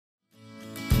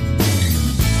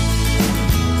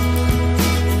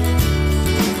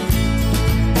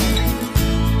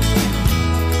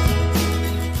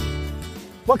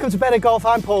Welcome to Better Golf.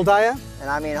 I'm Paul Dyer. And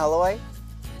I'm Ian Holloway.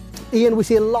 Ian, we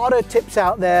see a lot of tips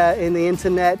out there in the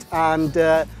internet and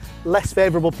less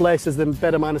favourable places than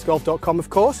better-golf.com, of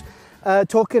course,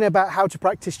 talking about how to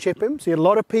practice chipping. See a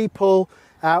lot of people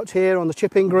out here on the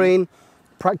chipping green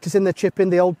practicing the chipping,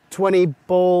 the old 20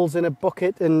 balls in a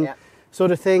bucket and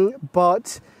sort of thing,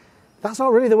 but that's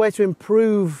not really the way to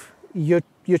improve your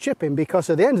chipping, because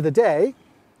at the end of the day,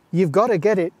 you've got to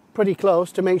get it pretty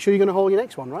close to make sure you're going to hold your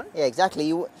next one, right? Yeah, exactly.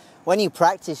 When you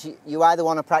practice, you either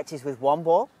want to practice with one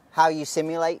ball, how you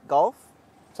simulate golf.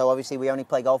 So obviously we only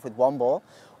play golf with one ball,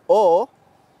 or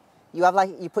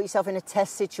you put yourself in a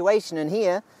test situation, and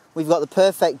here we've got the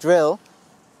perfect drill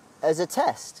as a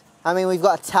test. I mean, we've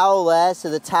got a towel there, so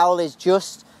the towel is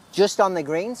just on the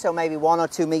green, so maybe 1 or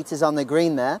 2 meters on the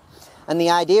green there. And the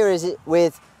idea is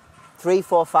with 3,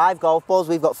 4, 5 golf balls,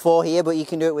 we've got 4 here, but you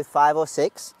can do it with 5 or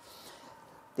 6.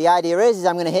 The idea is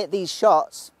I'm going to hit these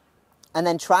shots and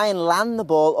then try and land the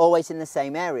ball always in the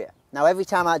same area. Now, every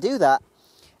time I do that,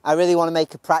 I really want to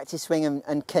make a practice swing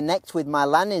and connect with my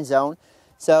landing zone,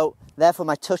 so therefore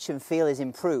my touch and feel is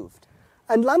improved.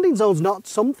 And landing zone's not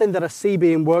something that I see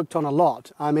being worked on a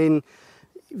lot. I mean,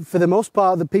 for the most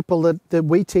part, the people that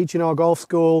we teach in our golf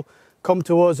school come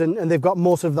to us and they've got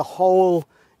most of the hole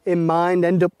in mind,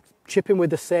 end up chipping with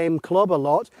the same club a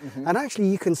lot. And actually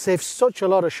you can save such a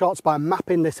lot of shots by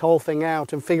mapping this whole thing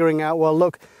out and figuring out, well,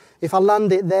 look, if I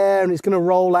land it there and it's going to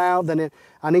roll out, then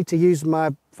I need to use my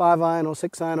 5-iron or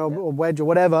 6-iron or wedge or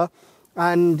whatever.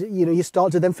 And you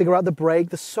start to then figure out the break.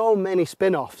 There's so many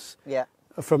spin-offs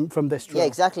from this drill. Yeah,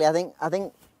 exactly. I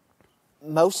think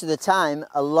most of the time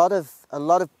a lot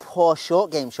of poor short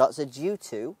game shots are due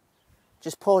to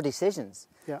just poor decisions.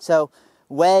 Yeah. So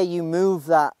where you move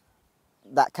that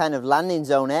kind of landing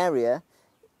zone area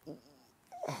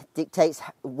dictates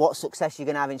what success you're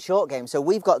going to have in short game. So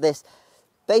we've got this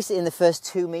basically in the first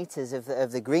 2 meters of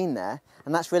the green there,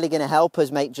 and that's really going to help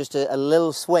us make just a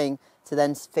little swing to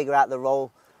then figure out the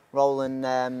roll and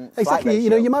exactly.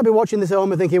 You might be watching this at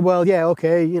home and thinking, well, yeah,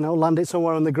 okay, land it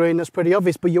somewhere on the green, that's pretty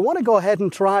obvious, but you want to go ahead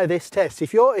and try this test.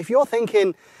 If you're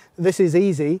thinking this is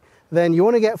easy, then you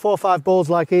want to get 4 or 5 balls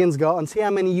like Ian's got and see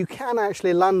how many you can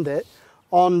actually land it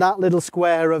on that little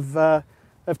square of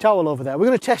towel over there. We're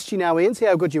going to test you now, Ian, see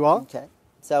how good you are. Okay.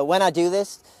 So when I do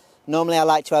this, normally I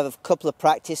like to have a couple of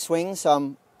practice swings, so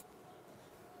I'm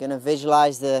going to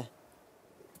visualize the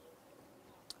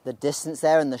distance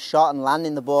there and the shot and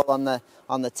landing the ball on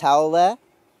the towel there.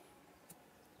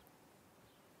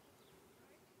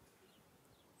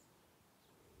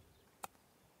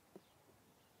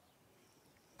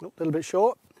 A little bit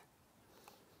short.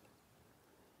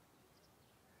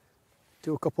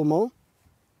 Do a couple more.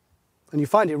 And you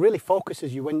find it really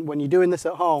focuses you when you're doing this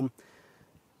at home.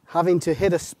 Having to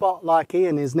hit a spot like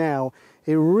Ian is now,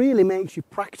 it really makes you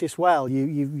practice well.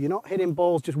 You're not hitting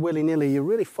balls just willy-nilly. You're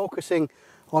really focusing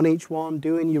on each one,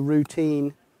 doing your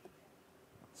routine.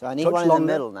 So I need one in the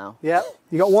middle now. Yeah,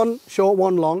 you got one short,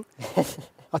 one long.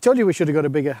 I told you we should have got a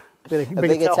bigger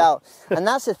towel. And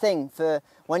that's the thing, for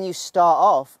when you start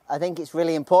off, I think it's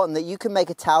really important that you can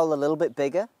make a towel a little bit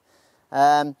bigger.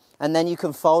 And then you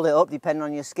can fold it up depending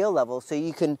on your skill level. So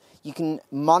you can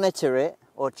monitor it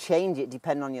or change it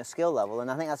depending on your skill level.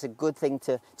 And I think that's a good thing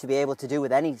to be able to do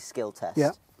with any skill test.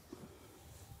 Yeah.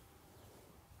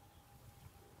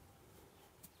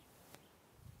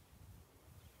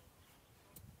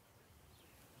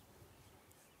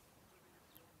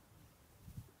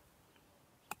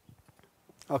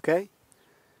 Okay,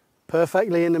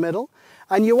 perfectly in the middle.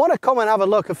 And you want to come and have a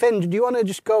look. Finn, do you want to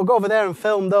just go over there and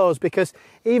film those? Because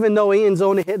even though Ian's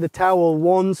only hit the towel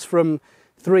once from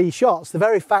 3 shots, the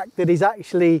very fact that he's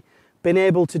actually been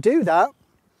able to do that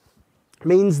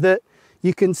means that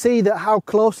you can see that how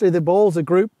closely the balls are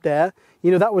grouped there.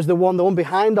 That was the one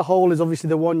behind the hole is obviously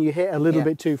the one you hit a little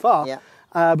bit too far. Yeah.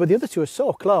 But the other two are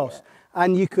so close. Yeah.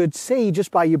 And you could see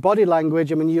just by your body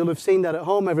language, I mean, you'll have seen that at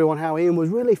home, everyone, how Ian was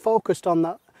really focused on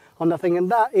that thing. And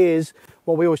that is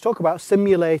what we always talk about,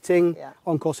 simulating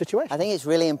on-course situations. I think it's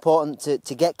really important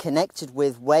to get connected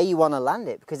with where you want to land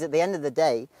it, because at the end of the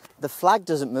day, the flag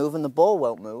doesn't move and the ball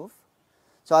won't move.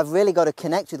 So I've really got to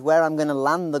connect with where I'm going to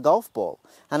land the golf ball.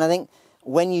 And I think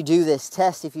when you do this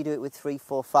test, if you do it with 3,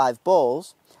 4, 5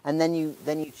 balls, and then you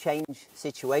change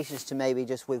situations to maybe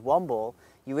just with 1 ball,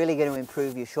 you're really going to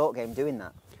improve your short game doing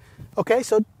that. Okay,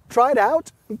 so try it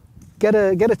out. Get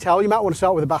a towel. You might want to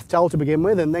start with a bath towel to begin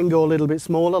with and then go a little bit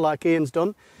smaller like Ian's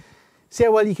done. See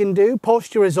how well you can do.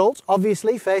 Post your results,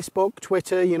 obviously, Facebook,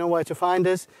 Twitter, you know where to find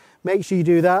us. Make sure you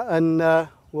do that, and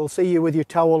we'll see you with your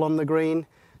towel on the green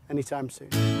anytime soon.